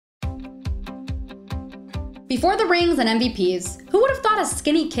Before the rings and MVPs, who would have thought a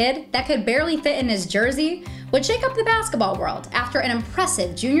skinny kid that could barely fit in his jersey would shake up the basketball world after an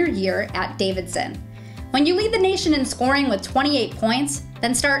impressive junior year at Davidson? When you lead the nation in scoring with 28 points,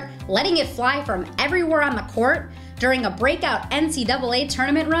 then start letting it fly from everywhere on the court during a breakout NCAA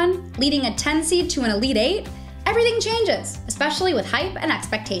tournament run, leading a 10 seed to an Elite 8, everything changes, especially with hype and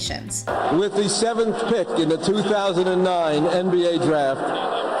expectations. With the 7th pick in the 2009 NBA Draft,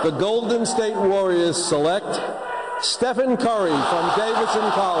 the Golden State Warriors select Steph Curry from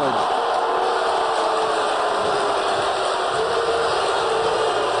Davidson College.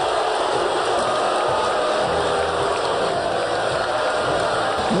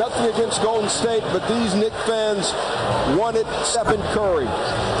 Nothing against Golden State, but these Knick fans wanted Steph Curry,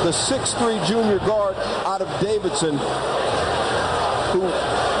 the 6'3" junior guard out of Davidson, who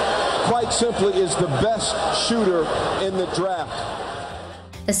quite simply is the best shooter in the draft.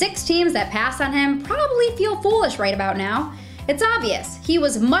 The 6 teams that pass on him probably feel foolish right about now. It's obvious he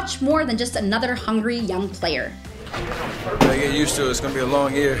was much more than just another hungry young player. I get used to it. It's going to be a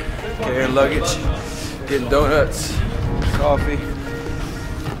long year. Carrying luggage, getting donuts, coffee.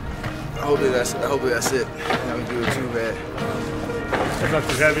 Hopefully that's it. I don't do it too bad. That's not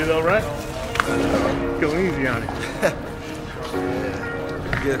too heavy though, right? Go easy on it.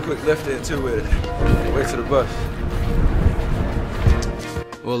 Yeah. Get a quick lift in too with it. Wait to the bus.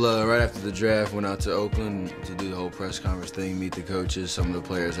 Well, right after the draft, went out to Oakland to do the whole press conference thing, meet the coaches, some of the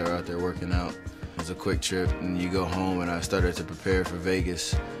players that are out there working out. It was a quick trip, and you go home, and I started to prepare for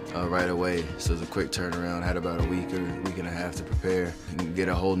Vegas right away. So it was a quick turnaround. Had about a week and a half to prepare and get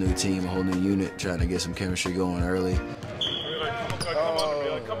a whole new team, a whole new unit, trying to get some chemistry going early.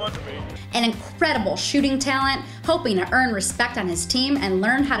 An incredible shooting talent, hoping to earn respect on his team and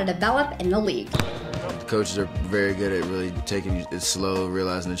learn how to develop in the league. The coaches are very good at really taking it slow,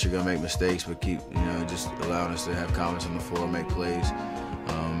 realizing that you're going to make mistakes, but keep, just allowing us to have confidence on the floor, make plays,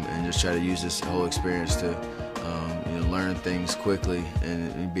 and just try to use this whole experience to, learn things quickly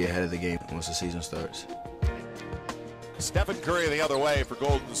and be ahead of the game once the season starts. Steph Curry the other way for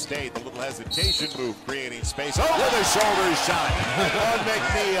Golden State. The little hesitation move, creating space. Oh, with a shoulder shot on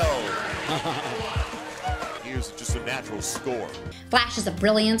McNeil. Here's just a natural score. Flashes of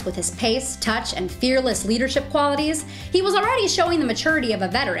brilliance with his pace, touch, and fearless leadership qualities, he was already showing the maturity of a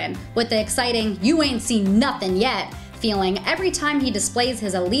veteran with the exciting "you ain't seen nothing yet" feeling every time he displays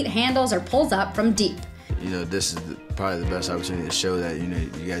his elite handles or pulls up from deep. This is probably the best opportunity to show that,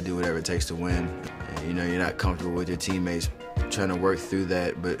 you got to do whatever it takes to win. You're not comfortable with your teammates, trying to work through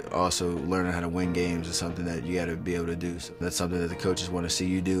that, but also learning how to win games is something that you got to be able to do. So that's something that the coaches want to see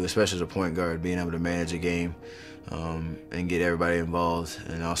you do, especially as a point guard, being able to manage a game and get everybody involved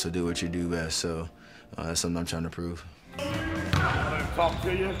and also do what you do best. So that's something I'm trying to prove. Talk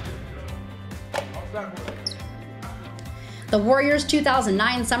to you. The Warriors'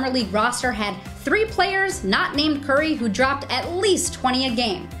 2009 Summer League roster had 3 players not named Curry who dropped at least 20 a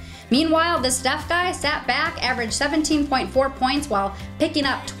game. Meanwhile, this Steph guy sat back, averaged 17.4 points while picking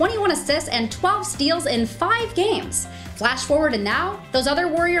up 21 assists and 12 steals in 5 games. Flash forward to now, those other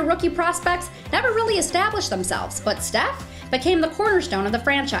Warrior rookie prospects never really established themselves, but Steph became the cornerstone of the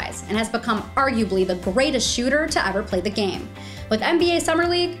franchise and has become arguably the greatest shooter to ever play the game. With NBA Summer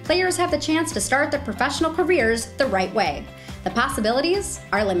League, players have the chance to start their professional careers the right way. The possibilities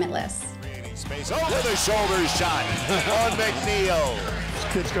are limitless. Space. Oh, with a shoulder shot on McNeil. This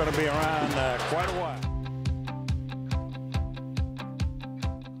kid's going to be around quite a while.